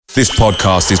This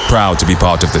podcast is proud to be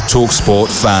part of the TalkSport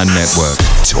Fan Network.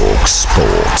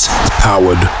 TalkSport.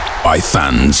 Powered by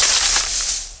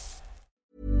fans.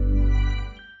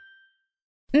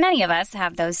 Many of us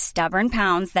have those stubborn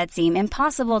pounds that seem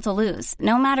impossible to lose,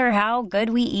 no matter how good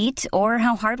we eat or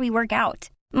how hard we work out.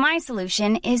 My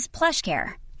solution is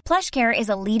PlushCare. PlushCare is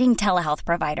a leading telehealth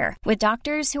provider with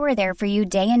doctors who are there for you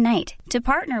day and night to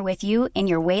partner with you in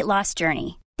your weight loss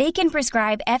journey. They can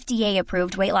prescribe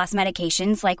FDA-approved weight loss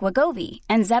medications like Wegovy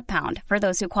and Zepbound for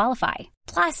those who qualify.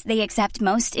 Plus, they accept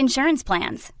most insurance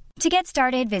plans. To get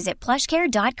started, visit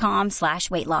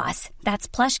plushcare.com/weightloss. That's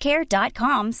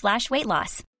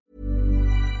plushcare.com/weightloss.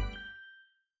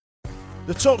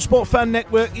 The TalkSport Fan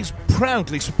Network is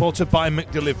proudly supported by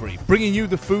McDelivery, bringing you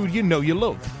the food you know you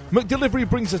love. McDelivery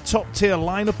brings a top-tier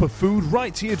lineup of food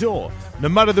right to your door. No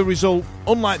matter the result,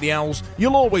 unlike the Owls,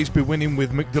 you'll always be winning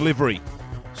with McDelivery.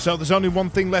 So there's only one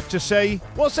thing left to say,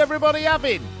 what's everybody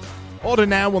having? Order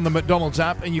now on the McDonald's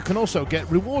app, and you can also get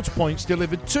rewards points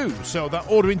delivered too, so that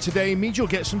ordering today means you'll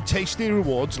get some tasty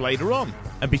rewards later on.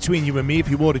 And between you and me, if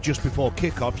you order just before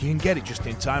kickoff, you can get it just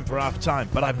in time for half-time,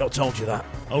 but I've not told you that.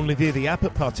 Only via the app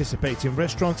at participating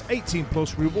restaurants, 18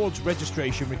 plus, rewards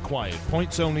registration required.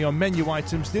 Points only on menu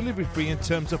items, delivery free and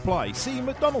terms apply. See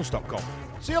mcdonalds.com.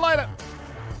 See you later.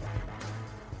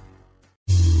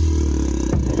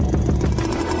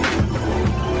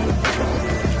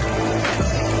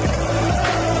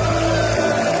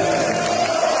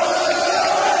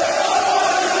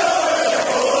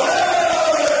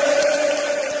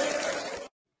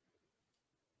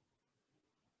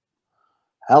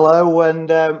 Hello and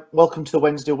welcome to the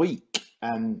Wednesday week.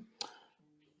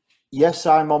 Yes,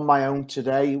 I'm on my own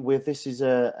today. This is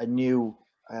a new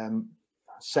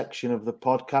section of the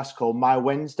podcast called My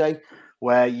Wednesday,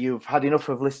 where you've had enough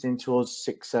of listening to us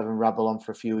 6-7 rabble on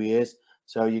for a few years.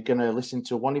 So you're going to listen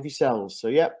to one of yourselves. So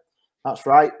yeah, that's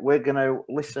right. We're going to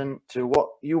listen to what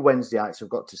you Wednesdayites have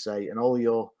got to say and all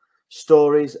your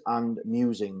stories and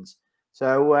musings.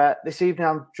 So this evening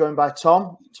I'm joined by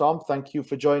Tom. Tom, thank you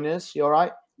for joining us. You all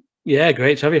right? Yeah,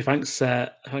 great to have you. Thanks,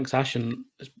 Ash, and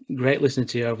it's great listening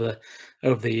to you over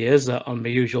the years on my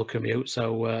usual commute.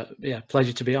 So yeah,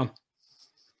 pleasure to be on.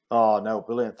 Oh no,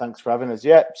 brilliant! Thanks for having us.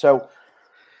 Yeah, so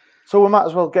we might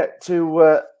as well get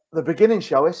to the beginning,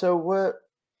 shall we? So,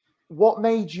 what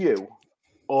made you,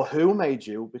 or who made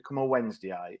you, become a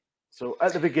Wednesdayite? So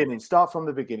at the beginning, start from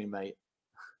the beginning, mate.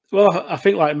 Well, I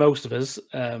think like most of us,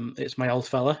 it's my old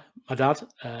fella, my dad.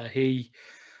 He,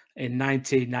 in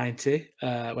 1990,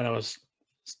 when I was,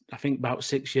 I think, about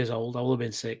 6 years old, I will have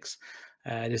been 6,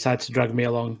 decided to drag me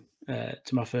along to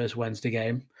my first Wednesday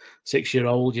game.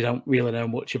 6-year-old, you don't really know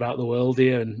much about the world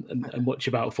here and much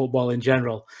about football in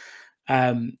general.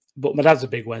 But my dad's a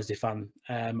big Wednesday fan,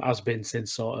 has been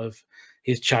since sort of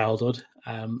his childhood,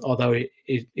 although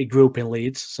he grew up in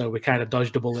Leeds, so we kind of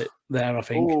dodged a bullet there, I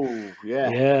think. Ooh,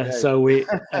 yeah. So we...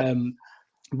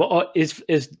 But his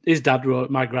dad,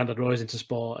 my granddad, was into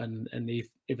sport, and he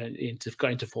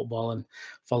got into football and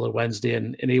followed Wednesday,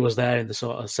 and he was there in the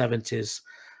sort of 70s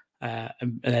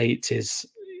and 80s,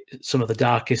 some of the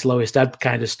darkest, lowest ebb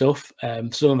kind of stuff.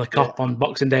 Stood on the cop on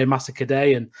Boxing Day, Massacre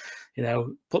Day, and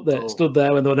stood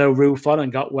there when there was no roof on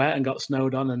and got wet and got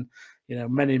snowed on, and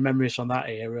many memories from that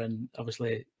era. And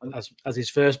obviously, as his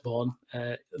firstborn,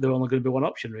 there was only going to be one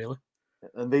option really.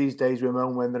 And these days, we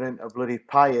moan when they're in a bloody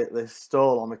pie at the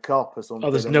stall on the cop or something. Oh,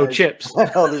 there's no chips.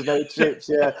 Oh, there's no chips,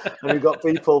 yeah. And we've got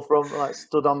people from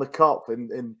stood on the cop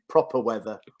in proper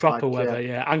weather.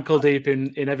 Yeah. Ankle deep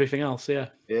in everything else, yeah.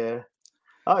 Yeah.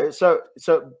 Oh, so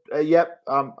I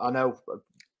know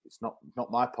it's not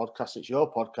my podcast, it's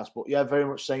your podcast, but yeah, very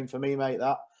much same for me, mate.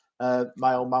 That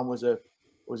my old man was a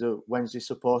Wednesday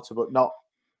supporter, but not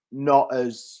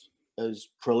as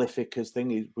prolific as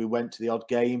thing. We went to the odd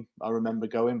game, I remember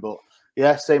going, but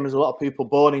yeah, same as a lot of people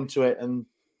born into it, and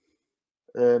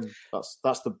that's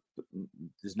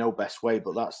there's no best way,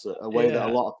 but that's a way that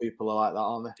a lot of people are like that,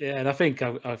 aren't they? Yeah, and I think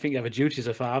you have a duty as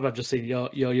a father. I've just seen your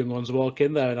young ones walk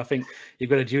in there, and I think you've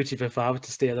got a duty for a father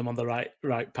to steer them on the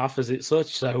right path as it's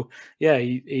such. So yeah,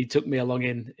 he took me along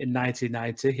in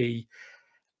 1990.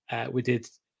 We did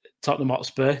Tottenham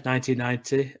Hotspur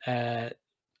 1990, a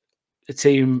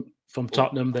team from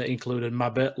Tottenham that included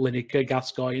Mabbott, Lineker,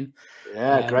 Gascoigne.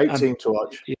 Yeah, great team to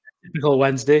watch. Yeah, typical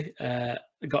Wednesday.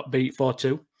 Got beat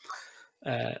 4-2.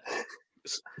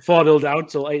 4-0 down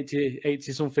till 80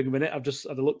 something minute. I've just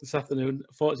had a look this afternoon.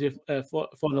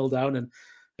 4-0 down, and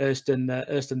Erskine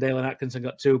Dale and Atkinson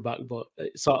got 2 back, but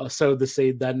it sort of sowed the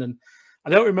seed then. And I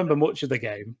don't remember much of the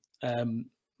game,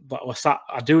 but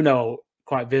I do know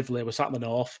quite vividly. We sat in the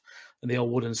north in the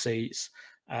old wooden seats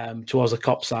towards the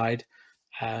cop side.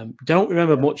 Don't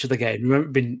remember much of the game. Remember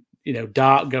it being,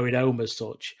 dark going home as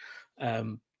such.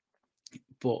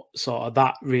 But sort of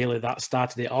that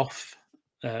started it off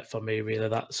for me, really,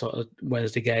 that sort of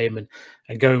Wednesday game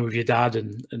and going with your dad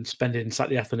and spending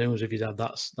Saturday afternoons with your dad.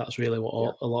 That's really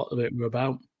what a lot of it were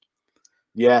about.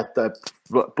 Yeah,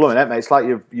 blowing it, mate. It's like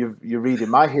you're reading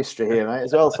my history here, mate,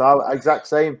 as well. So exact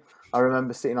same. I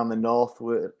remember sitting on the north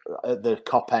at the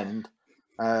Cop end,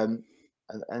 and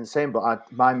same. But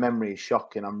my memory is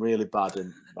shocking. I'm really bad,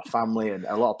 and my family and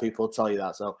a lot of people tell you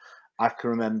that. So I can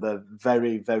remember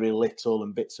very, very little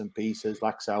and bits and pieces.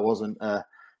 Like I say, I wasn't a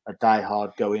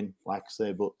diehard going, like I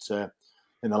say, but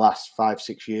in the last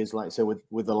 5-6 years, like I say,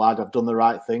 with the lad, I've done the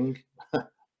right thing.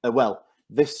 Well,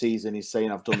 this season he's saying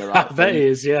I've done the right thing. I bet he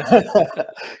is, yeah.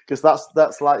 Because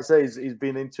that's like I say, he's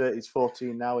been into it. He's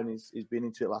 14 now, and he's been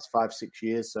into it the last 5-6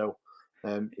 years. So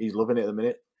he's loving it at the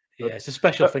minute. Yeah, it's a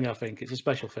special thing. I think it's a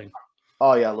special thing.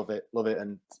 Oh yeah, I love it,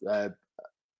 and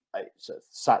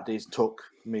Saturdays took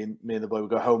me and the boy would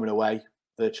go home and away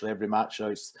virtually every match. So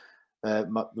it's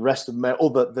the rest of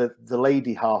the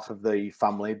lady half of the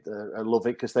family. I love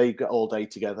it because they get all day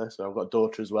together. So I've got a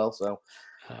daughter as well, so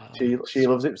she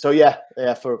loves it. So yeah,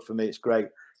 for me it's great.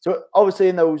 So obviously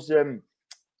in those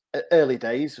early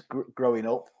days growing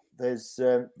up, there's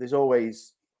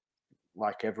always,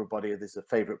 like everybody, there's a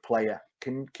favourite player.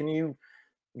 Can you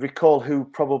recall who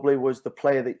probably was the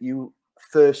player that you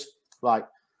first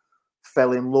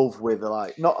fell in love with,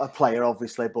 not a player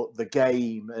obviously, but the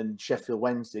game and Sheffield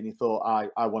Wednesday, and you thought,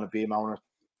 I want to be him, I want to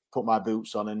put my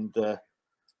boots on? And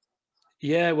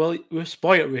yeah, well, we were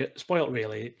spoilt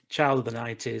really. Child of the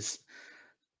 90s,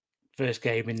 first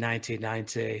game in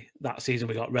 1990. That season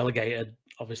we got relegated,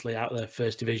 obviously, out of the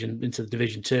first division into the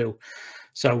Division 2.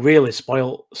 So really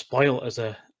spoilt as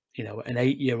an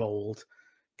 8-year-old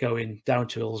going down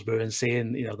to Hillsborough and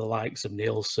seeing, the likes of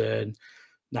Nielsen,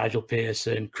 Nigel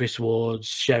Pearson, Chris Ward,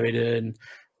 Sheridan,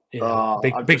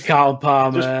 big Carl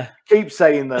Palmer. Keep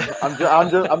saying them.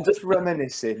 I'm just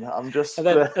reminiscing. I'm just. And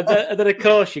then of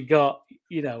course you got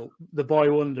the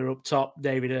boy wonder up top,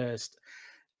 David Hurst.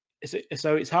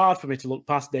 So it's hard for me to look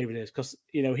past David Hurst because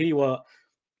he was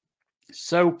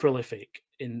so prolific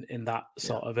in that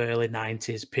sort of early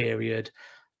 90s period.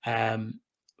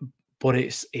 But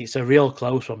it's a real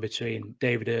close one between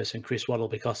David Hurst and Chris Waddle,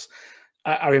 because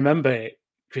I remember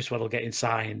Chris Waddle getting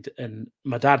signed, and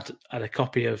my dad had a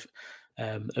copy of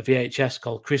a VHS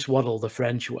called Chris Waddle the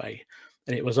French Way,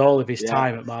 and it was all of his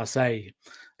time at Marseille.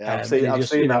 Yeah, I've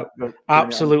seen that.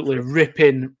 Absolutely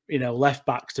ripping left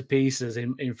backs to pieces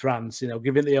in France.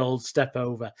 Giving the old step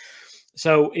over.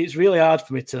 So it's really hard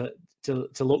for me to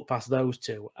look past those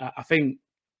two. I think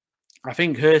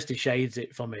Hursty shades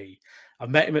it for me. I've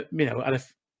met him, had a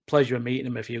pleasure of meeting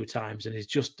him a few times, and he's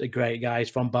just a great guy. He's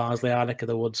from Barnsley, our neck of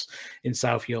the woods in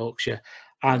South Yorkshire,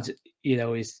 and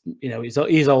his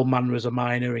old man was a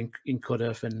miner in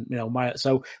Cuddiff, and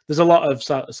so there's a lot of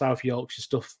South Yorkshire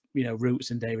stuff,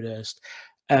 roots in David Hurst.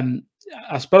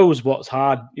 I suppose what's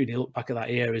hard when you look back at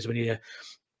that era is when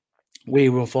we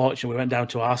were unfortunate. We went down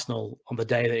to Arsenal on the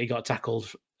day that he got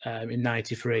tackled in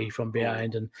 '93 from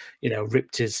behind, and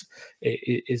ripped his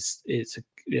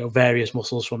various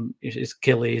muscles from his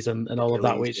Achilles and all of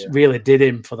that, which really did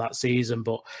him for that season.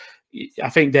 But I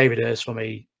think David Hurst for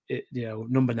me,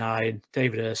 number 9,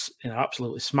 David Hurst,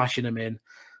 absolutely smashing him in.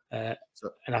 And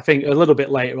I think a little bit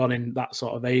later on in that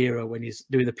sort of era, when he's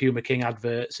doing the Puma King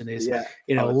adverts and he's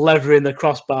levering the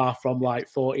crossbar from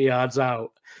 40 yards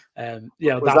out. I think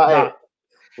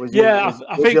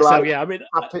so. Yeah, I mean,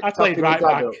 I played right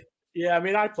back. Yeah, I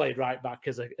mean, I played right back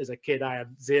as a kid. I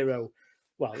had zero.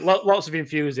 Well, lots of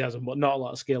enthusiasm, but not a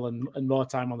lot of skill, and more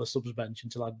time on the subs bench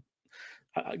until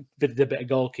I did a bit of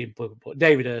goalkeeping. But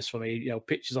David Hurst for me,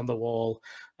 pictures on the wall,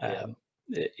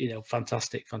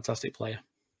 fantastic player.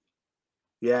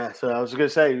 Yeah, so I was going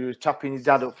to say, you were tapping your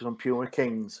dad up for some Puma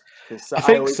Kings.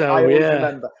 I always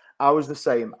remember, I was the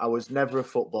same. I was never a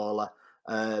footballer,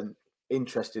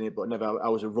 interested in it, but never. I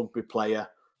was a rugby player,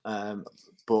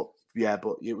 but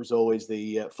it was always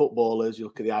the footballers. You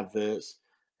look at the adverts.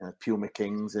 Puma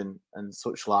Kings and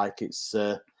such like.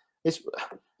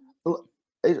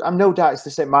 I'm no doubt it's the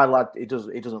same. My lad, he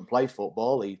doesn't play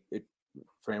football. He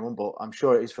for anyone, but I'm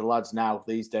sure it is for lads now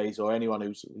these days, or anyone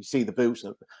you see the boots,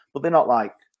 but they're not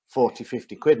 40,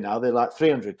 50 quid now. They're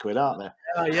 300 quid, aren't they?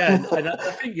 Yeah, and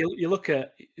I think you look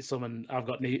at someone. I've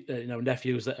got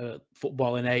nephews that are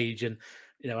footballing age, and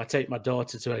I take my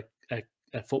daughter to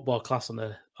a football class on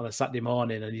a Saturday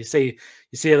morning, and you see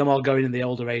them all going in the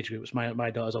older age groups. My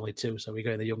daughter's only 2, so we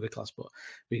go in the younger class. But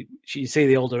you see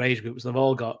the older age groups; they've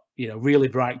all got really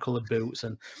bright coloured boots,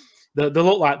 and They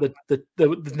look like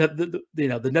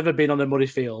they've never been on a muddy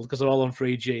field because they're all on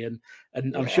 3G,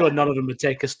 and I'm sure none of them would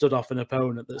take a stud off an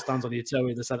opponent that stands on your toe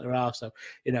in the centre half. So,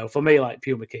 for me, like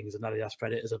Puma Kings and Adidas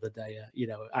Predators of the day,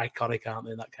 iconic, aren't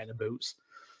they, in that kind of boots?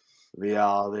 They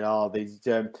are. These,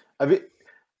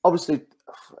 obviously,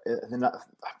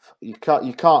 you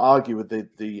can't argue with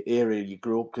the era you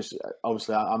grew up, because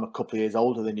obviously I'm a couple of years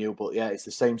older than you, but yeah, it's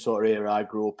the same sort of era I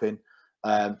grew up in.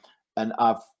 And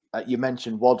you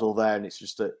mentioned Waddle there, and it's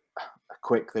just a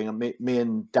quick thing. Me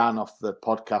and Dan off the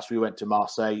podcast, we went to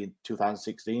Marseille in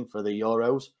 2016 for the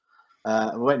Euros,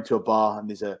 and we went to a bar, and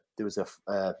there was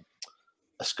a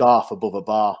scarf above a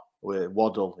bar with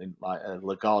Waddle in like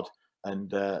Le God.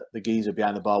 And the geezer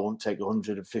behind the bar won't take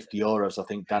 150 euros. I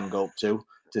think Dan got up to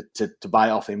buy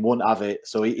it off him. Won't have it.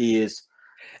 So he is,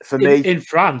 for me, in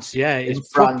France. Yeah,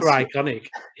 it's proper iconic.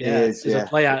 Yeah, as a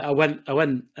player. I went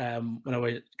when I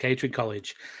was at catering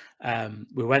college.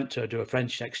 We went to do a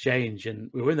French exchange, and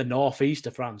we were in the northeast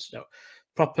of France. So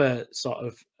proper sort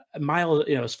of a mile,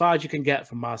 as far as you can get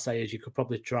from Marseille as you could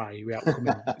probably try without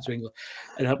coming to England.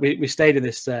 And we stayed in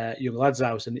this young lad's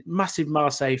house, and massive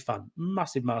Marseille fan.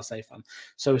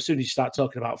 So as soon as you start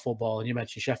talking about football, and you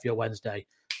mentioned Sheffield Wednesday,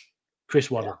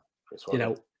 Chris Waddle,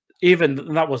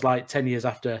 even that was like 10 years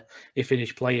after he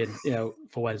finished playing,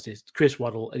 for Wednesdays, Chris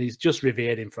Waddle, and he's just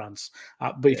revered in France.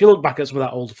 But if you look back at some of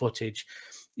that old footage,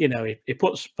 he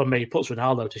puts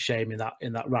Ronaldo to shame in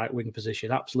that right wing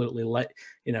position. Absolutely,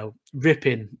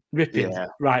 ripping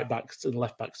right backs and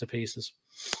left backs to pieces.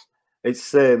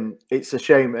 It's a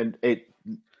shame, and the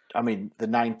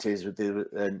 90s with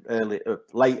the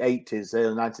late 80s,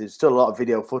 early 90s, still a lot of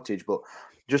video footage. But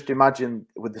just imagine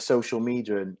with the social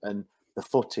media and the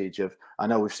footage of, I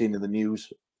know we've seen in the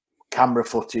news, camera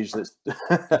footage that's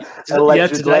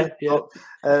allegedly,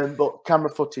 but camera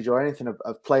footage or anything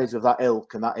of players of that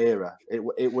ilk and that era,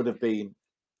 it would have been.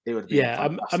 Yeah,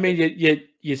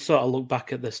 you sort of look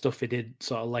back at the stuff he did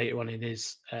sort of later on in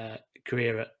his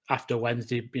career after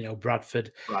Wednesday,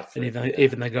 Bradford, and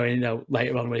even they're going,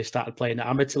 later on when he started playing at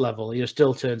amateur level, he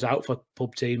still turns out for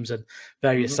pub teams and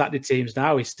various Saturday teams.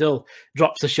 Now he still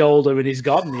drops the shoulder and he's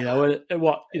gone.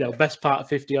 Best part of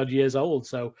 50 odd years old.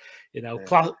 So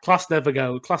class never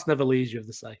leaves you, as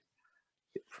they say.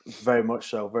 Very much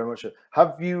so. Very much so.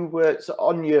 Have you so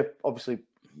on your obviously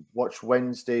watch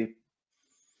Wednesday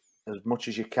as much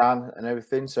as you can and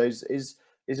everything? So is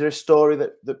there a story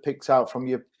that picks out from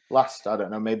your last, I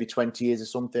don't know, maybe 20 years or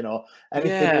something, or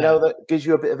anything that gives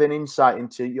you a bit of an insight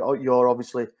into your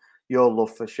obviously your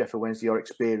love for Sheffield Wednesday, your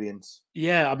experience?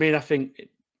 Yeah, I think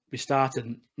we started,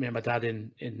 me and my dad,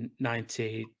 in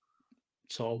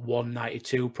 91,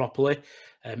 92 properly.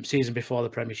 Season before the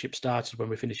Premiership started, when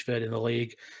we finished third in the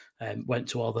league, went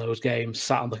to all those games,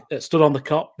 stood on the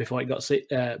cop before it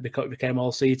became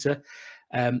all seater.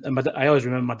 And I always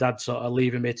remember my dad sort of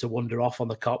leaving me to wander off on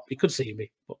the cop. He could see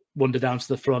me, but wander down to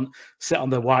the front, sit on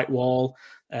the white wall,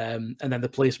 and then the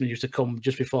policeman used to come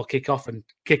just before kick-off and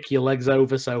kick your legs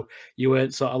over, so you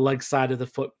weren't sort of leg side of the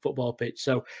football pitch.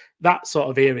 So that sort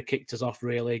of era kicked us off.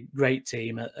 Really great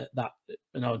team at that.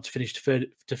 To finish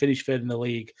third in the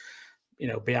league,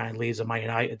 behind Leeds and Man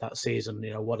United that season.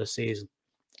 What a season,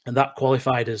 and that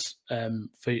qualified us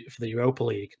for the Europa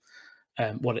League.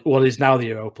 What is now the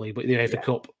Europa League, but the UEFA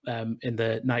Cup in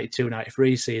the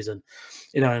 92-93 season,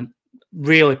 and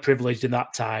really privileged in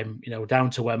that time, down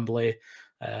to Wembley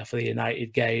for the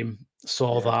United game,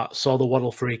 saw the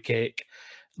Waddle free kick,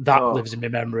 that lives in my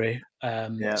memory.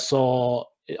 So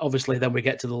obviously then we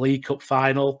get to the League Cup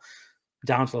final,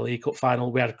 we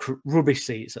had rubbish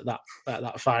seats at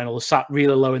that final, sat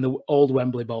really low in the old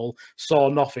Wembley Bowl, saw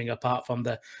nothing apart from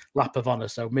the lap of honour,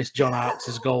 so missed John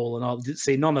Arks' goal and all, didn't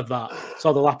see none of that,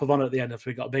 saw the lap of honour at the end after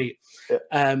we got beat.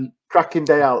 Cracking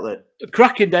day out then.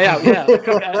 Cracking day out, yeah.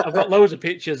 I've got loads of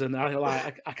pictures, and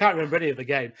I can't remember any of the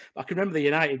game, but I can remember the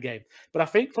United game. But I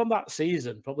think from that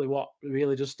season, probably what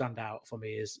really does stand out for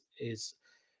me is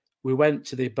we went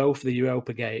to both of the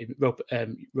Europa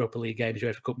League games,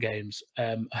 UEFA Cup games,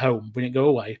 home. We didn't go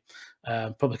away,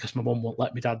 probably because my mum won't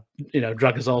let me dad,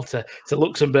 drag us all to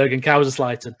Luxembourg and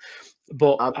Kaiserslautern.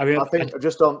 But I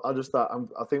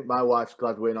think my wife's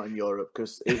glad we're not in Europe,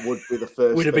 because it would be the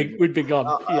first. We'd be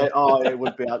gone. It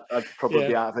would be. I'd probably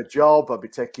be out of a job. I'd be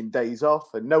taking days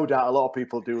off, and no doubt a lot of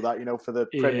people do that. For the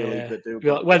Premier League, they do.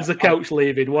 When's the coach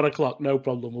leaving? 1:00, no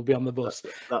problem. We'll be on the bus.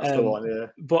 That's the one. Yeah.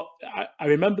 But I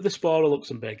remember the Spora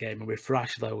Luxembourg game, and we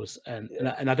thrashed those. And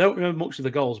I don't remember much of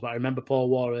the goals, but I remember Paul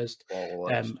Warhurst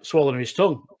swallowing his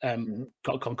tongue,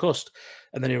 got concussed,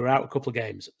 and then he were out a couple of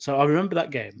games. So I remember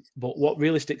that game. But what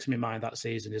really sticks in my mind that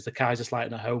season is the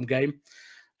Kaiserslautern at home game.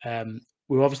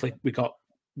 We got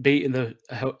beating the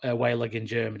away leg in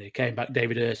Germany. Came back,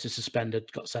 David Hurst is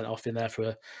suspended, got sent off in there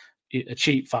for a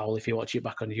cheap foul if you watch it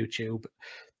back on YouTube.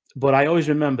 But I always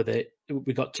remember that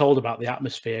we got told about the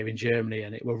atmosphere in Germany,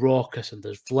 and it were raucous, and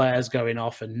there's flares going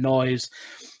off and noise.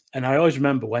 And I always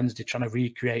remember Wednesday trying to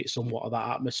recreate somewhat of that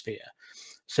atmosphere.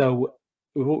 So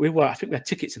I think we had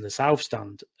tickets in the South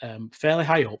Stand, fairly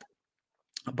high up.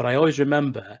 But I always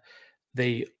remember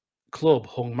the club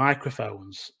hung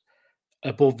microphones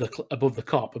above the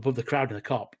cop, above the crowd in the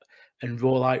cop, and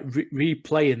were like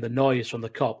replaying the noise from the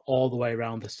cop all the way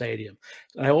around the stadium.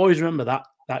 And I always remember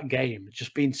that game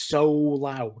just being so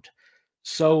loud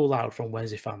from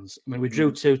Wednesday fans. I mean, we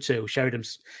drew 2-2. Sheridan,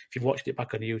 if you've watched it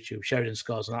back on YouTube, Sheridan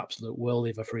scores an absolute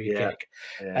worldie of a free kick.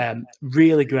 Yeah.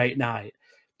 Really great night.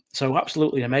 So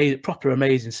absolutely amazing, proper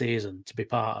amazing season to be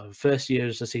part of. First year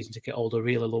as a season ticket holder,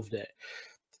 really loved it.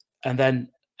 And then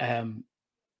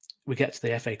we get to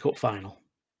the FA Cup final.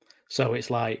 So it's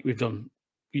like we've done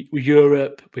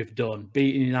Europe, we've done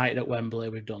beating United at Wembley,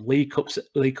 we've done League Cup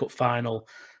final,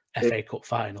 FA Cup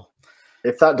final.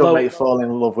 If that don't make you fall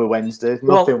in love with Wednesday,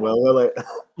 nothing will it?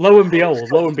 Lo and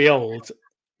behold,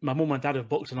 my mum and dad have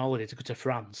booked an holiday to go to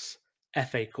France,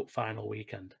 FA Cup final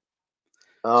weekend.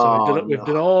 So we've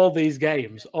done all these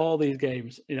games.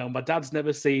 You know, my dad's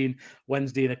never seen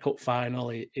Wednesday in a cup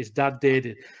final. His dad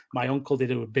did. My uncle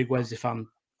did. He was a big Wednesday fan.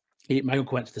 My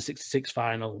uncle went to the '66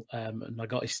 final, and I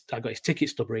got his ticket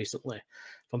stub recently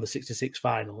from the '66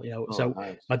 final. You know,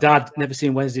 nice. My dad never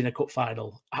seen Wednesday in a cup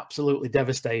final. Absolutely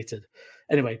devastated.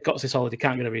 Anyway, got this holiday,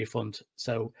 can't get a refund.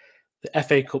 So the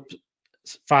FA Cup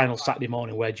final Saturday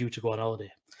morning, we're due to go on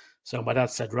holiday. So my dad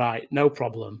said, right, no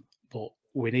problem, but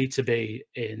we need to be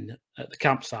at the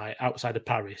campsite outside of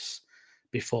Paris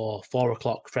before 4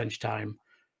 o'clock French time,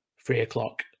 3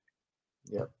 o'clock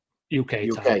UK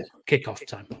time, kickoff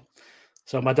time.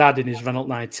 So my dad in his Renault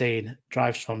 19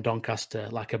 drives from Doncaster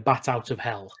like a bat out of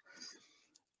hell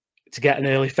to get an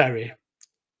early ferry,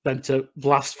 then to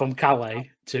blast from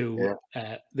Calais to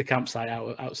the campsite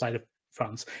outside of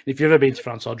France. And if you've ever been to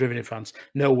France or driven in France,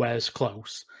 nowhere's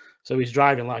close. So he's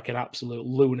driving like an absolute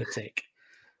lunatic.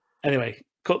 Anyway,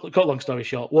 cut long story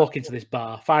short, walk into this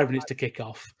bar, 5 minutes to kick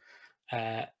off,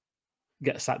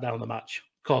 get sat down on the match.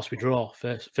 Of course, we draw,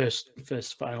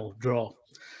 first final draw.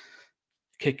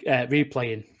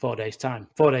 Replay in 4 days' time.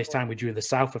 4 days' time, we're due in the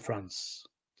south of France.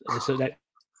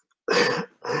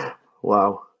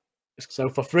 Wow. So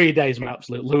for 3 days, I'm an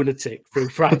absolute lunatic through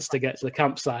France to get to the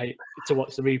campsite to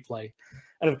watch the replay.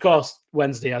 And of course,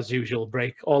 Wednesday, as usual,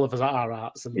 break all of us at our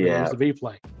hearts and lose the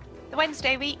replay. The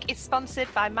Wednesday week is sponsored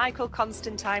by Michael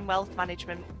Constantine Wealth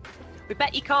Management. We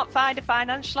bet you can't find a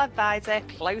financial advisor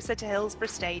closer to Hillsborough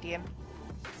Stadium.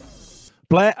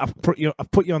 Blair, I've put you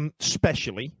on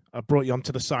specially. I brought you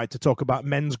onto the side to talk about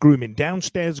men's grooming,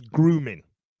 downstairs grooming.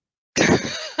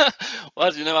 Well,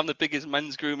 as you know, I'm the biggest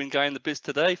men's grooming guy in the biz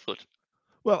today, Fud.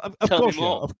 Well, of course you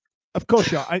are. Of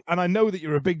course you are. And I know that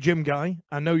you're a big gym guy.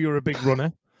 I know you're a big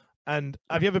runner. And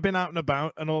have you ever been out and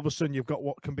about and all of a sudden you've got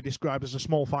what can be described as a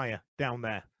small fire down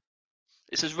there?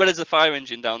 It's as red as a fire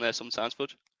engine down there sometimes,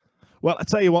 Fud. Well, I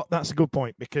tell you what, that's a good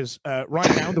point because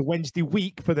right now, the Wednesday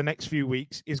week for the next few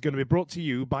weeks is going to be brought to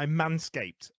you by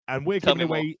Manscaped. And we're giving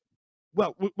away,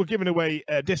 we're giving away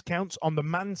discounts on the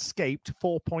Manscaped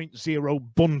 4.0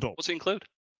 bundle. What's it include?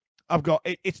 I've got,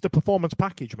 it's the performance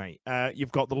package, mate.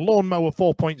 You've got the Lawnmower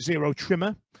 4.0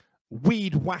 trimmer,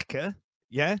 Weed Whacker,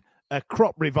 a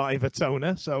Crop Reviver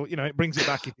toner, so, you know, it brings it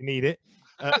back if you need it.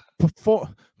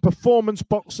 Performance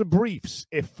boxer briefs,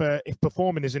 if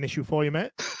performing is an issue for you,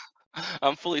 mate.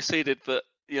 I'm fully seeded, but,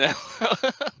 you know.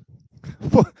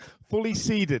 Fully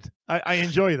seeded. I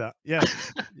enjoy that.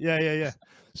 Yeah.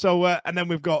 So, and then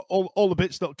we've got all the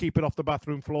bits that'll keep it off the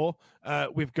bathroom floor.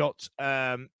 We've got,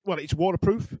 it's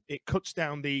waterproof. It cuts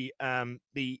down the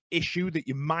issue that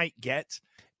you might get.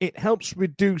 It helps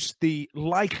reduce the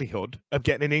likelihood of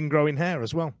getting an ingrowing hair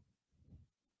as well.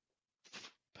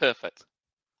 Perfect.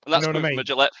 And that's from a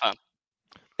Gillette fan.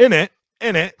 In it.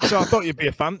 So I thought you'd be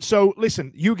a fan. So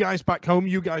listen, you guys back home,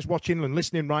 you guys watching and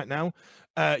listening right now,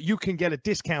 you can get a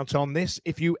discount on this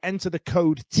if you enter the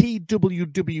code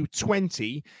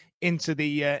TWW20 into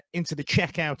the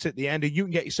checkout at the end, and you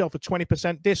can get yourself a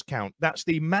 20% discount. That's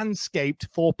the Manscaped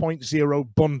 4.0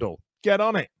 bundle. Get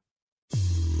on it.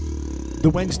 The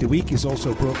Wednesday week is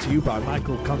also brought to you by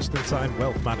Michael Constantine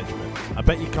Wealth Management. I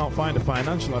bet you can't find a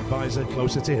financial advisor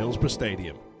closer to Hillsborough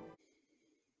Stadium.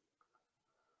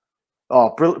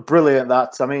 Oh, brilliant!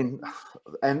 That, I mean,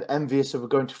 envious of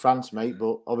going to France, mate,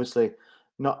 but obviously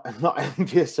not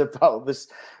envious about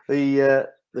the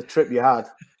trip you had.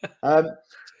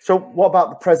 So, what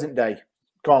about the present day?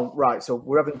 Go on, right. So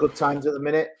we're having good times at the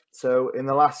minute. So in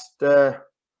the last, we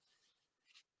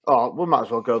might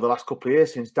as well go the last couple of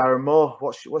years since Darren Moore.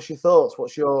 What's your thoughts?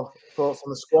 What's your thoughts on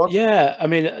the squad? Yeah, I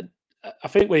mean, I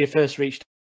think when you first reached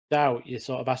out, you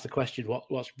sort of asked the question,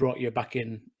 what's brought you back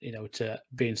in, to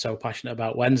being so passionate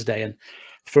about Wednesday? And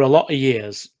for a lot of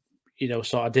years,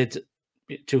 so I did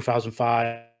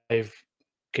 2005,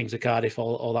 Kings of Cardiff,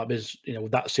 all that business,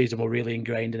 that season we're really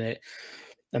ingrained in it.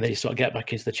 And then you sort of get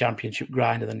back into the championship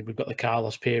grind, and then we've got the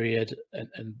Carlos period,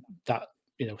 and that,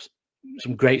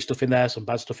 some great stuff in there, some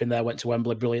bad stuff in there. Went to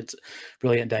Wembley,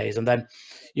 brilliant days. And then,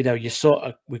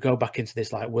 we go back into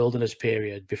this like wilderness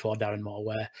period before Darren Moore,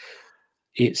 where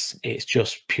it's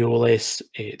just Pulis,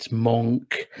 it's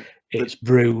Monk, it's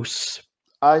Bruce.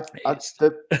 I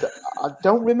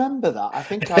don't remember that. I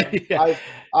think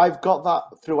I've got that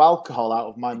through alcohol out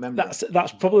of my memory.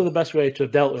 That's probably the best way to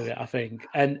have dealt with it, I think.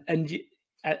 And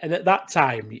at that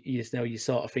time, you're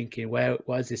sort of thinking,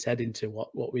 where's this heading to?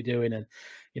 What we're doing? And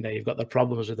you've got the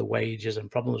problems with the wages and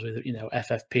problems with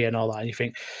FFP and all that, and you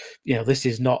think, this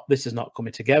is not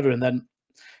coming together. And then,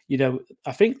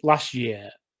 I think last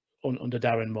year under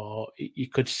Darren Moore, you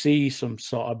could see some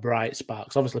sort of bright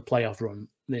sparks. Obviously, playoff run,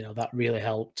 that really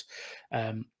helped.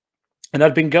 And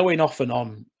I'd been going off and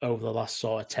on over the last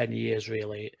sort of 10 years,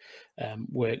 really.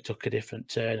 Work took a different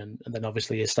turn, and then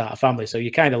obviously you start a family. So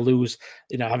you kind of lose,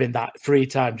 having that free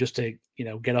time just to,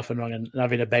 get off and run, and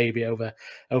having a baby over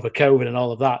COVID and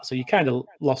all of that. So you kind of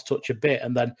lost touch a bit.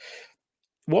 And then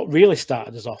what really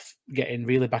started us off getting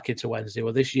really back into Wednesday,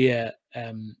 well, this year,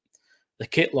 the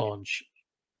kit launch,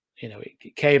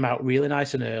 it came out really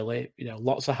nice and early,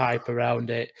 lots of hype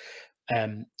around it,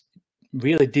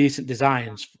 really decent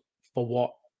designs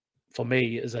for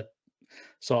me as a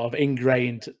sort of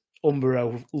ingrained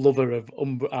Umbro lover of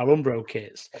our Umbro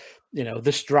kits,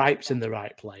 the stripes in the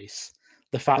right place,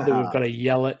 the fact that we've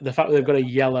got a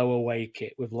yellow away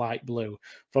kit with light blue.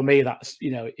 For me, that's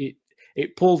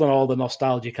it pulled on all the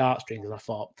nostalgic heartstrings, and I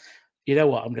thought, you know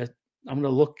what, I'm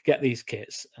gonna get these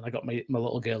kits, and I got my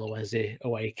little girl a Wednesday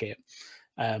away kit.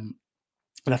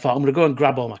 And I thought, I'm going to go and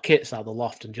grab all my kits out of the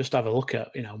loft and just have a look at,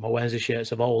 my Wednesday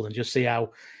shirts of old, and just see how,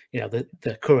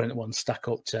 the current ones stack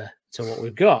up to what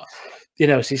we've got. So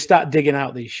you start digging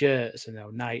out these shirts,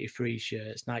 93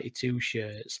 shirts, 92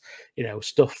 shirts,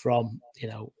 stuff from,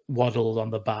 Waddle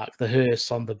on the back, the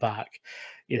Hearst on the back,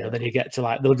 then you get to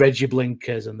like the Reggie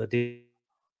Blinkers and the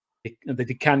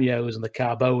DiCanio's and the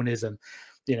Carbonis, and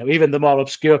even the more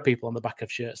obscure people on the back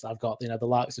of shirts that I've got, the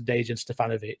likes of Dejan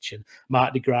Stefanovic and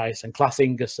Mark de Grijs and Klaas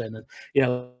Ingerson, and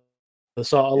the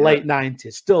sort of late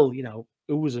 90s, still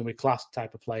oozing with class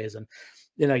type of players. And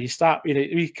you start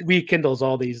rekindles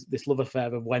all this love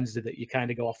affair of Wednesday that you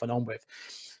kind of go off and on with.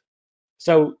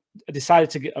 So I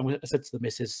decided I said to the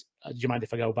missus, do you mind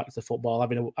if I go back to football?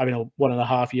 Having a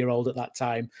 1.5-year-old at that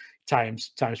time,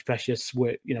 time's precious.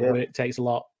 Work work takes a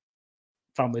lot.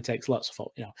 Family takes lots of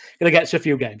fault, gonna get to a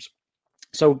few games.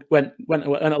 So went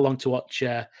along to watch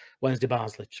Wednesday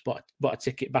Barnsley. Just bought a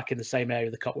ticket back in the same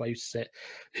area, the Cot where I used to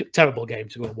sit. Terrible game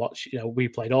to go and watch. We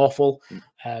played awful,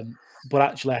 but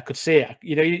actually I could see it.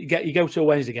 You go to a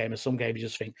Wednesday game, and some games you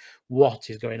just think, what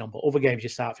is going on? But other games you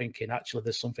start thinking, actually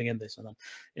there's something in this. And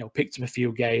then picked up a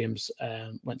few games,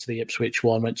 went to the Ipswich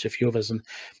one, went to a few others, and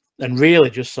really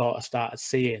just sort of started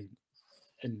seeing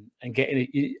and getting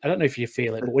it. I don't know if you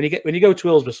feel it, but when you go to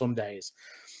Hillsborough, some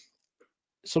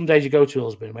days you go to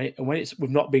Hillsborough, and when we've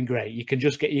not been great, you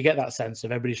get that sense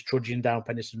of everybody's trudging down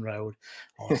Penistone Road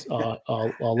or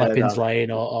Leppins Lane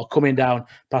or coming down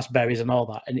past Berries and all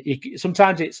that. And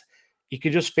sometimes you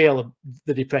can just feel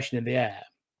the depression in the air.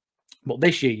 But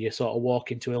this year you sort of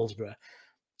walk into Hillsborough,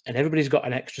 and everybody's got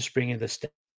an extra spring in the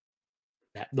step.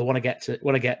 They want to get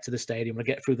to the stadium, want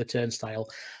to get through the turnstile.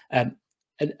 And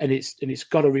it's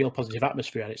got a real positive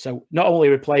atmosphere on it. So not only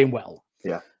are we playing well,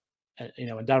 and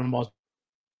Darren Moore's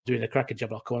doing a cracking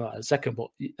job. I'll come on that in a second, but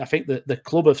I think that the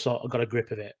club have sort of got a grip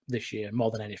of it this year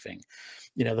more than anything.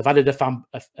 They've added a fan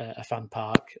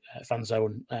park, a fan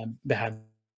zone behind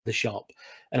the shop,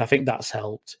 and I think that's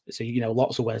helped. So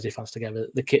lots of Wednesday fans together.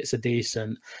 The kits are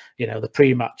decent. The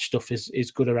pre-match stuff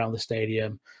is good around the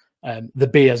stadium. The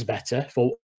beer's better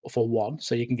for one,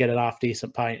 so you can get an half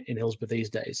decent pint in Hillsborough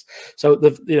these days. So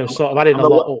they've sort of added a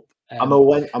lot up. I'm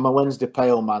a Wednesday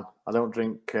pale man. I don't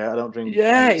drink.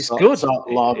 Yeah, it's good.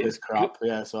 Lagers crap. Good.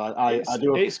 Yeah, so I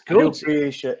do. It's good.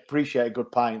 I do appreciate a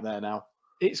good pint there now.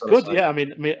 It's good. Yeah, I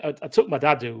mean, I took my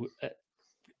dad to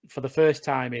for the first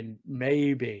time in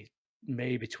maybe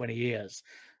 20 years.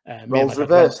 Roles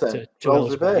reversed then.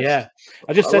 Roles reversed. Yeah,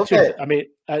 I just said to him. I mean,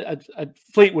 a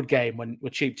Fleetwood game when we're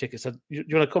cheap tickets. Said, "You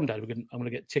want to come, Dad? I'm going to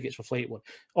get tickets for Fleetwood."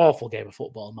 Awful game of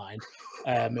football, mind.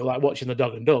 Like watching the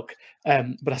dog and duck.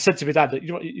 But I said to my dad that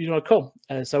you want to come.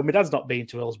 So my dad's not been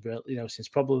to Hillsborough, since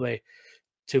probably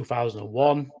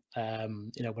 2001.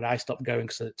 When I stopped going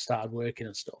because I started working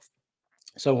and stuff.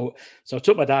 So I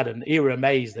took my dad, and he were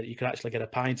amazed that you could actually get a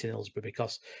pint in Hillsborough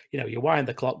because you wind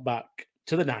the clock back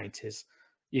to the 90s.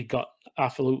 You got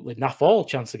absolutely naff all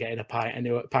chance of getting a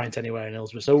pint anywhere in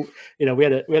Hillsborough. So we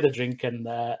had a drink and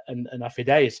happy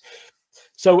days.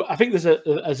 So I think there's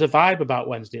a vibe about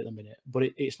Wednesday at the minute, but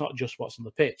it's not just what's on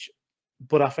the pitch.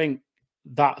 But I think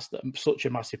that's such a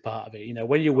massive part of it.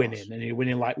 When you're winning and you're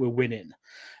winning like we're winning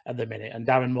at the minute, and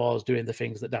Darren Moore's doing the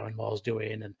things that Darren Moore's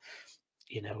doing, and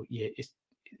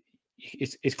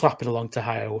it's clapping along to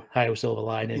Hio Silver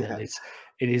Lining, yeah.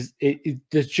 And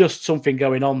there's just something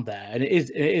going on there, and it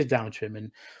is down to him.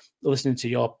 And listening to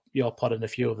your pod and a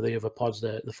few of the other pods,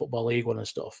 the Football League one and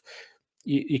stuff,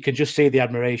 you can just see the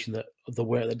admiration of the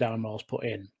work that Darren Moore's put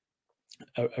in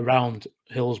around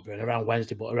Hillsborough and around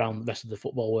Wednesday, but around the rest of the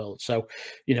football world. So,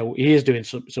 he is doing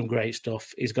some great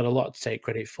stuff. He's got a lot to take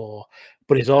credit for,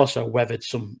 but he's also weathered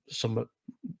some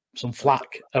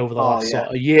flack over the last sort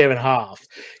of year and a half.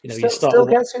 Still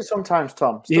gets it sometimes,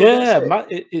 Tom.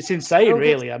 It's insane,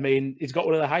 really. I mean, he's got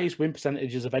one of the highest win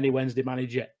percentages of any Wednesday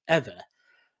manager ever.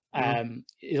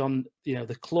 He's on,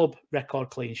 the club record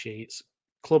clean sheets,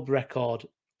 club record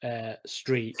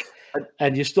streak,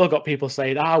 and you've still got people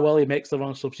saying, well, he makes the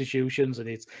wrong substitutions, and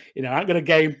he's, I'm going to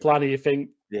game plan. And you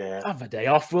think, have a day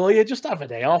off, will you? Just have a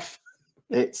day off.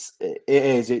 It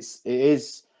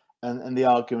is. And the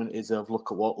argument is of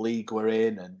look at what league we're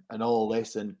in and all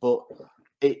this, but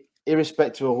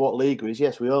irrespective of what league it is,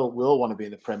 yes, we all want to be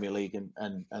in the Premier League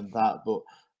and that, but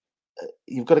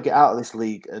you've got to get out of this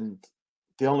league, and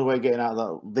the only way of getting out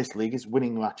of this league is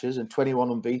winning matches, and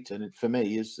 21 unbeaten for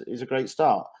me is a great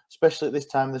start, especially at this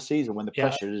time of the season when the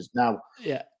pressure is now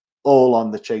all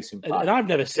on the chasing pack. And I've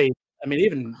never seen, I mean,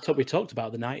 even we talked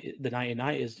about the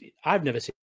 1990s, I've never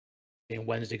seen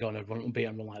Wednesday going to run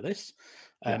unbeaten run like this.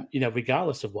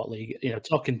 Regardless of what league,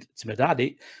 talking to my dad,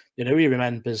 he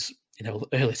remembers,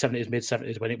 early 70s, mid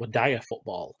 70s when it was dire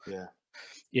football. Yeah.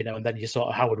 And then you sort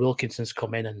of Howard Wilkinson's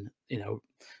come in and,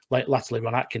 latterly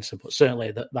Ron Atkinson, but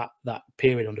certainly that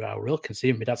period under Howard Wilkinson,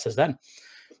 even my dad says then,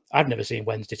 I've never seen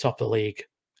Wednesday top of the league,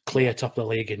 clear top of the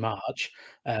league in March.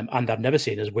 And I've never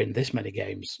seen us win this many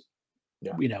games,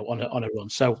 on a run.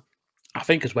 So I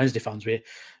think as Wednesday fans,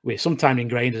 we're sometimes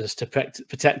ingrained as to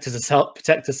protect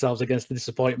ourselves against the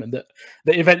disappointment that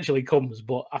eventually comes.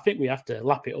 But I think we have to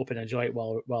lap it up and enjoy it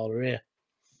while we're here.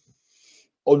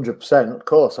 100%, of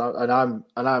course, and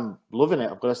I'm loving it.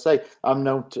 I've got to say, I'm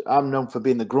known for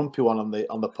being the grumpy one on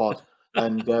the pod,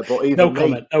 and but even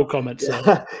no comment.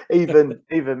 So.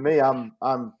 even me, I'm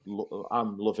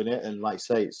loving it, and like I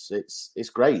say, it's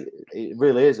great. It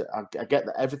really is. I get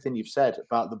that everything you've said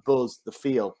about the buzz, the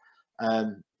feel.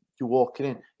 You're walking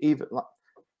in, even like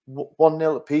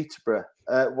 1-0 at Peterborough,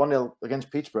 1-0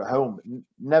 against Peterborough at home.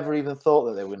 Never even thought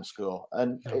that they were going to score.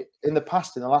 And in the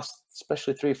past, in the last,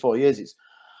 especially 3 or 4 years, it's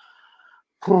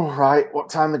right. What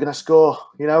time they're going to score?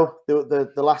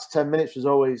 The last 10 minutes was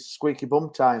always squeaky bum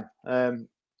time.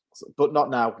 But not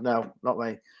now. No, not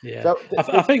me. Yeah, so,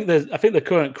 I think the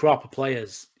current crop of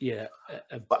players,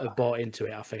 have bought into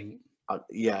it. I think.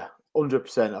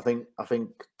 100%. I think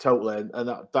totally, and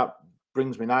that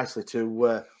brings me nicely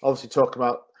to obviously talk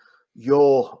about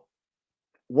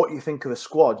what you think of the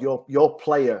squad, your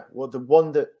player, the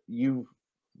one that you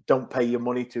don't pay your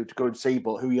money to go and see,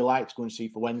 but who you like to go and see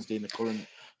for Wednesday in the current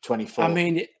 24. I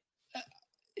mean,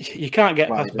 you can't get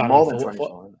past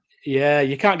Bannon.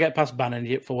 You can't get past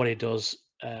Bannon for what he does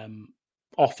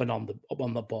off and on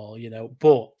the ball,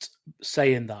 But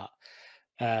saying that,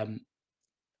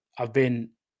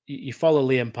 you follow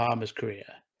Liam Palmer's career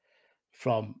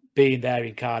from being there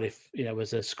in Cardiff,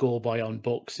 as a schoolboy on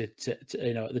books at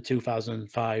the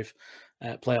 2005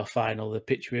 playoff final, the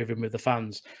picture of him with the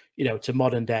fans, to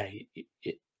modern day.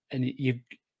 I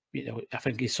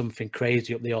think he's something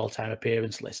crazy up the all-time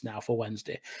appearance list now for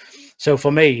Wednesday. So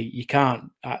for me,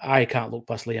 I can't look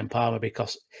past Liam Palmer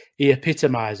because he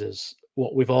epitomises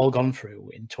what we've all gone through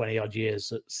in 20 odd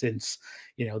years since,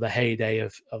 the heyday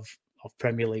of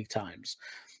Premier League times.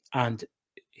 And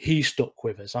he stuck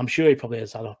with us. I'm sure he probably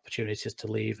has had opportunities to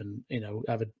leave and,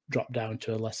 either drop down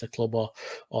to a lesser club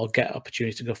or get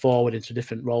opportunities to go forward into a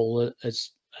different role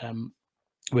as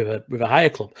with a higher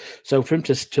club. So for him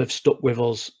to have stuck with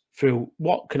us through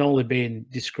what can only be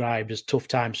described as tough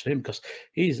times for him, because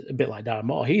he's a bit like Darren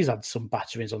Moore. He's had some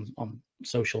batterings on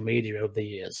social media over the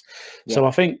years. Yeah. So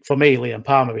I think for me, Liam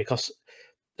Palmer,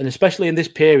 and especially in this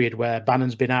period where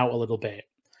Bannon's been out a little bit,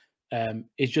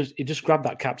 he just grabbed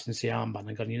that captaincy armband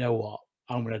and gone, you know what,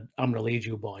 I'm gonna lead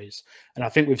you boys. And I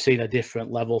think we've seen a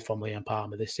different level from Liam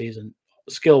Palmer this season,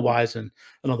 skill wise and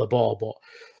another ball, but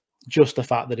just the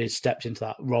fact that he's stepped into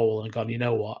that role and gone, you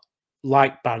know what,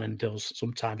 like Bannon does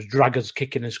sometimes, drag us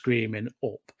kicking and screaming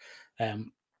up.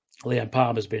 Liam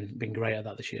Palmer's been great at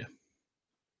that this year.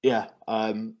 Yeah.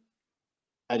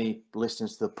 Any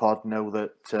listeners to the pod know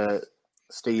that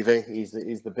Stevie, he's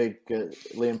the big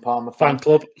Liam Palmer fan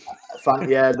club.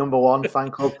 Yeah, number one fan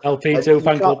club. LP2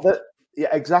 fan club. Yeah,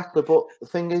 exactly. But the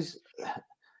thing is,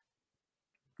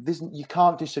 you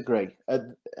can't disagree.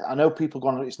 I know people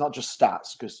going, it's not just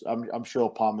stats, because I'm sure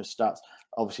Palmer's stats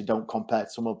obviously don't compare to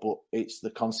someone, but it's the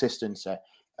consistency.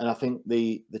 And I think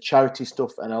the charity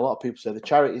stuff, and a lot of people say the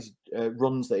charities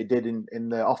runs that he did in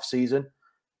the off season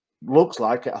looks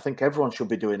like it. I think everyone should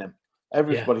be doing them.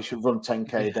 Everybody should run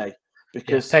 10k a day,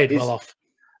 because paid well off.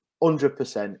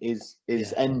 100% is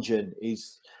engine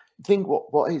is. Think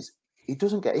what is he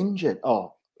doesn't get injured.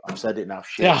 Oh, I've said it now.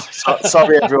 Shit. Yeah.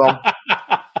 Sorry, everyone.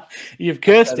 You've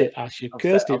cursed it, Ash. You've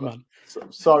cursed it, man.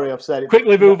 Sorry, I've said it.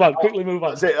 Quickly move on.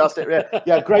 That's it.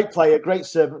 Yeah, great player, great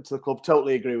servant to the club.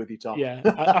 Totally agree with you, Tom. Yeah,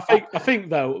 I think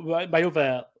though, my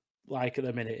other like at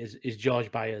the minute is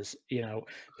George Byers. You know,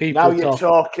 people now you're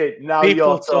talking. Now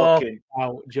you're talking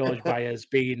about George Byers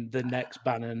being the next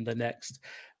Bannon, the next.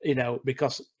 You know,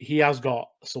 because he has got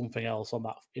something else on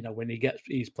that. You know, when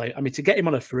he's playing. I mean, to get him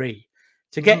on a free.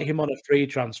 To get him on a free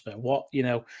transfer,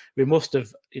 we must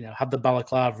have, had the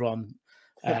balaclava on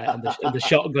and the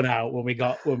shotgun out when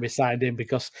we signed him,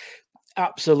 because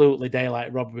absolutely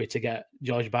daylight robbery to get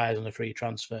George Byers on a free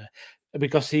transfer,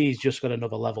 because he's just got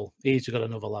another level.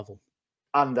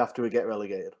 And after we get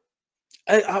relegated,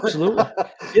 absolutely,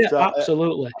 yeah, so,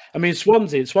 absolutely. I mean,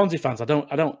 Swansea fans. I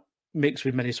don't mix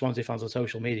with many Swansea fans on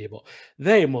social media, but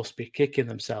they must be kicking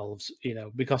themselves,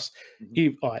 because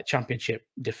Championship,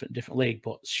 different league,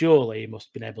 but surely he must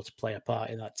have been able to play a part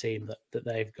in that team that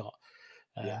they've got,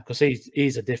 because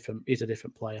he's a different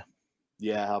player.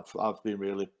 Yeah, I've been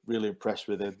really, really impressed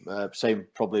with him. Same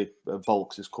probably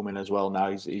Volks is coming as well now.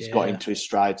 He's got into his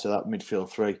stride to that midfield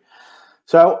three.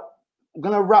 So I'm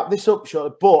going to wrap this up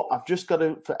shortly, but I've just got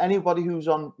to, for anybody who's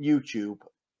on YouTube,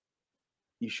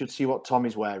 you should see what Tom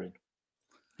is wearing.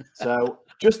 So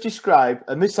just describe,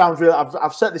 and this sounds real.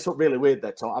 I've set this up really weird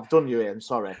there, Tom. I've done you here. I'm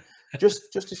sorry.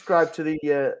 Just describe to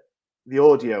the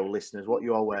audio listeners what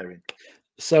you are wearing.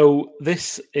 So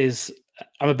this is.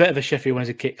 I'm a bit of a Sheffield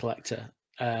Wednesday kit collector.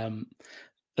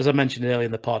 As I mentioned earlier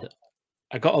in the pod,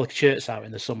 I got all the shirts out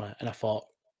in the summer, and I thought,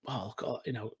 oh,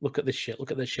 look at this shit.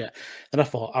 And I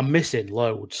thought, I'm missing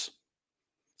loads.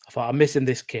 I thought, I'm missing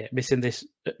this kit, missing this.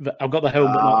 I've got the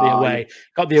home, but not the away.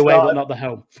 Got the away, but not the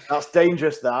home. That's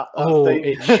dangerous, that.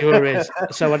 It sure is.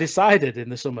 So I decided in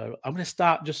the summer, I'm going to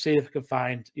start just see if I can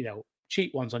find,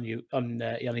 cheap ones on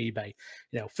eBay.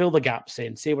 Fill the gaps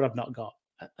in, see what I've not got.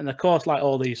 And of course, like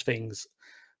all these things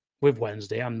with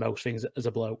Wednesday and most things as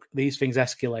a bloke, these things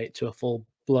escalate to a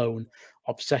full-blown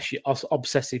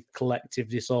obsessive collective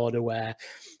disorder where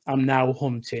I'm now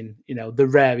hunting, the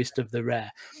rarest of the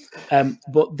rare.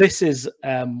 But this is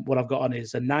what I've got on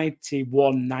is a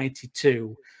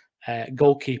 91-92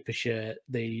 goalkeeper shirt,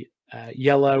 the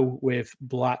yellow with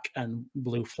black and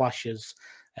blue flashes.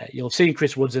 You'll have seen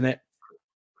Chris Woods in it.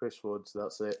 Chris Woods,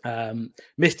 that's it.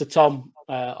 Mr. Tom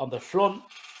on the front,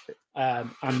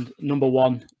 and number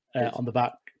one on the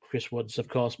back. Chris Woods, of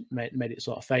course, made it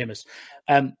sort of famous.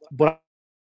 But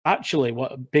actually,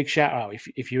 what a big shout out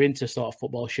if you're into sort of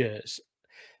football shirts.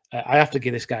 I have to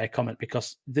give this guy a comment,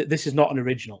 because this is not an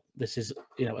original. This is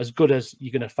as good as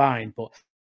you're going to find, but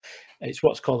it's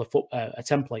what's called a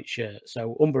template shirt.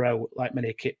 So Umbro, like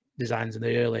many kit designs in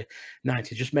the early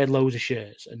 90s, just made loads of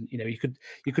shirts, and you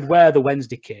could wear the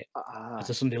Wednesday kit as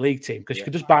a Sunday League team, because you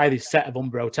could just buy this set of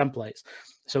Umbro templates.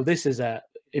 So this is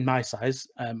in my size,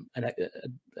 an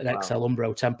XL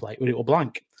Umbro template with it all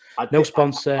blank. No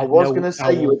sponsor. I was going to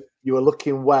say you were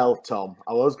looking well, Tom.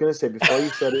 I was going to say before you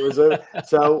said it was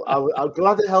so I'm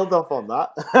glad it held off on that.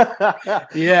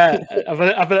 Yeah,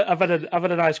 I've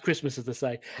had a nice Christmas, as they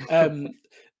say.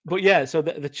 But yeah, so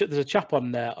there's a chap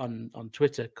on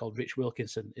Twitter called Rich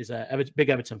Wilkinson. Is a big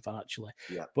Everton fan, actually.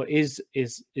 Yeah. But his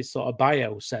sort of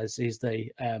bio says he's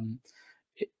the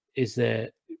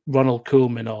Ronald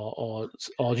Koeman or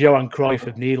Johan Cruyff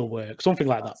of needlework, something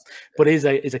like that. But he's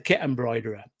a kit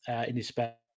embroiderer in his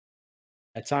spare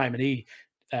time, and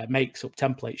makes up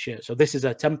template shirts. So this is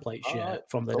a template shirt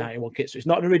from the 91 kit. So it's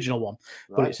not an original one,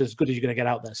 but it's as good as you're going to get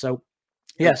out there. So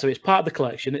so it's part of the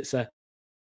collection. It's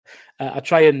I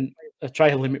try and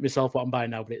limit myself what I'm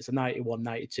buying now, but it's a 91,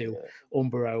 92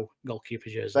 Umbro goalkeeper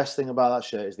jersey. Best thing about that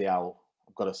shirt is the owl,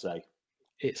 I've got to say.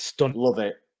 It's stunning. Love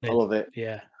it. I love it.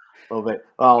 Yeah. Love it.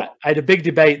 Well, I had a big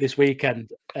debate this weekend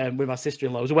with my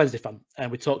sister-in-law. I was a Wednesday fan,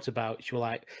 and we talked about,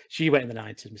 she went in the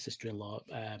 90s, my sister-in-law,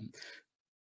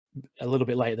 a little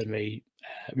bit later than me.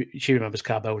 She remembers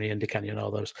Carboni and DeCanny and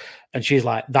all those. And she's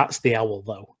like, that's the owl,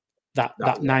 though. That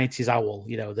 90s owl,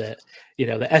 the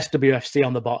SWFC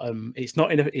on the bottom. It's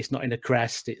not in a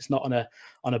crest. It's not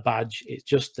on a badge. It's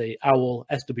just the owl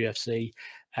SWFC.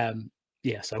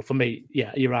 So for me,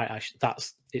 you're right, Ash.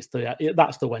 That's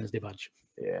the Wednesday badge.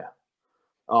 Yeah.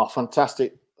 Oh,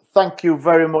 fantastic. Thank you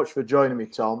very much for joining me,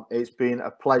 Tom. It's been a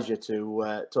pleasure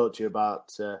to talk to you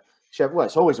about Sheffield. Well,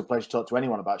 it's always a pleasure to talk to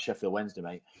anyone about Sheffield Wednesday,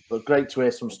 mate. But great to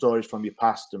hear some stories from your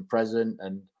past and present,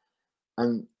 and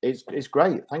it's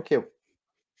great. Thank you.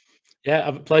 Yeah,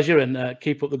 a pleasure, and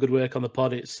keep up the good work on the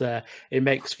pod. It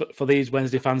makes for these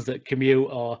Wednesday fans that commute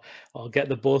or get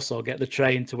the bus or get the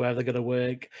train to where they're going to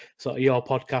work. Sort of your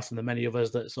podcast and the many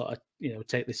others that sort of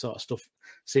take this sort of stuff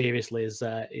seriously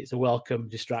it's a welcome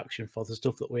distraction for the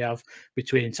stuff that we have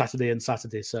between Saturday and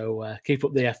Saturday. So keep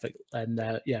up the effort, and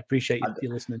appreciate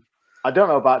you listening. I don't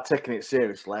know about taking it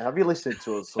seriously. Have you listened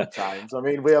to us sometimes? I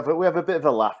mean, we have a bit of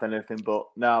a laugh and everything, but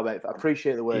no, mate, I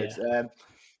appreciate the words. Yeah.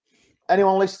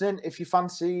 Anyone listening, if you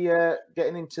fancy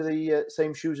getting into the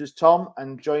same shoes as Tom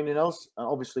and joining us, and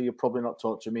obviously you'll probably not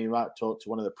talk to me, you might talk to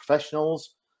one of the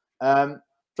professionals.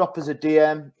 Drop us a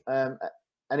DM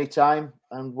anytime,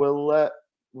 and we'll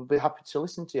be happy to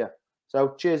listen to you.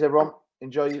 So cheers, everyone.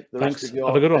 Enjoy the rest of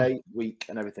your day, week,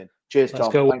 and everything. Cheers,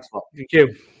 Tom. Thanks a lot. Thank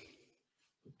you.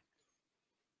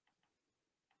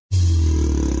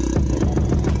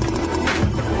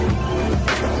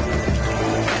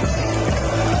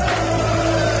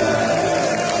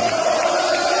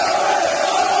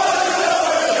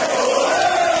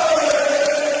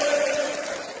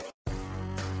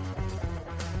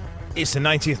 It's the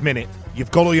 90th minute. You've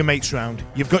got all your mates round.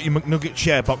 You've got your McNugget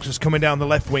share boxes coming down the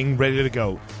left wing ready to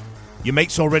go. Your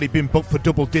mate's already been booked for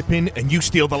double dipping, and you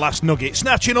steal the last nugget,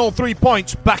 snatching all 3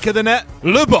 points back of the net.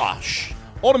 Le Bosch.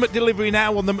 Order McDelivery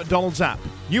now on the McDonald's app.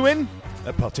 You in?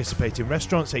 At participating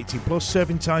restaurants, 18 plus,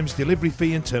 serving times, delivery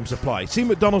fee and terms apply. See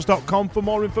mcdonalds.com for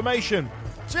more information.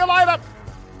 See you later.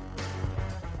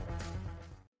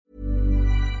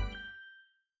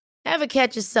 Ever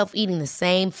catch yourself eating the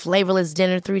same flavorless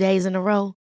dinner 3 days in a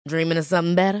row? Dreaming of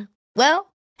something better?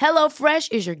 Well,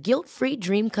 HelloFresh is your guilt-free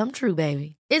dream come true,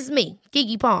 baby. It's me,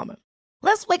 Keke Palmer.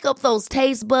 Let's wake up those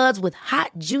taste buds with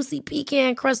hot, juicy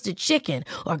pecan-crusted chicken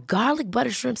or garlic butter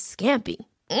shrimp scampi.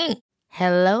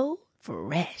 Hello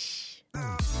Fresh.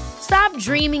 Stop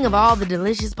dreaming of all the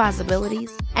delicious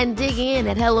possibilities and dig in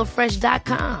at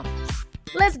HelloFresh.com.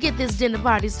 Let's get this dinner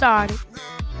party started.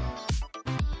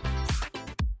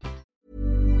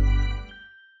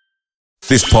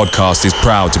 This podcast is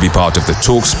proud to be part of the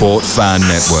TalkSport Fan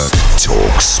Network.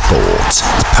 TalkSport.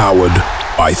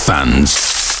 Powered by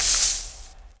fans.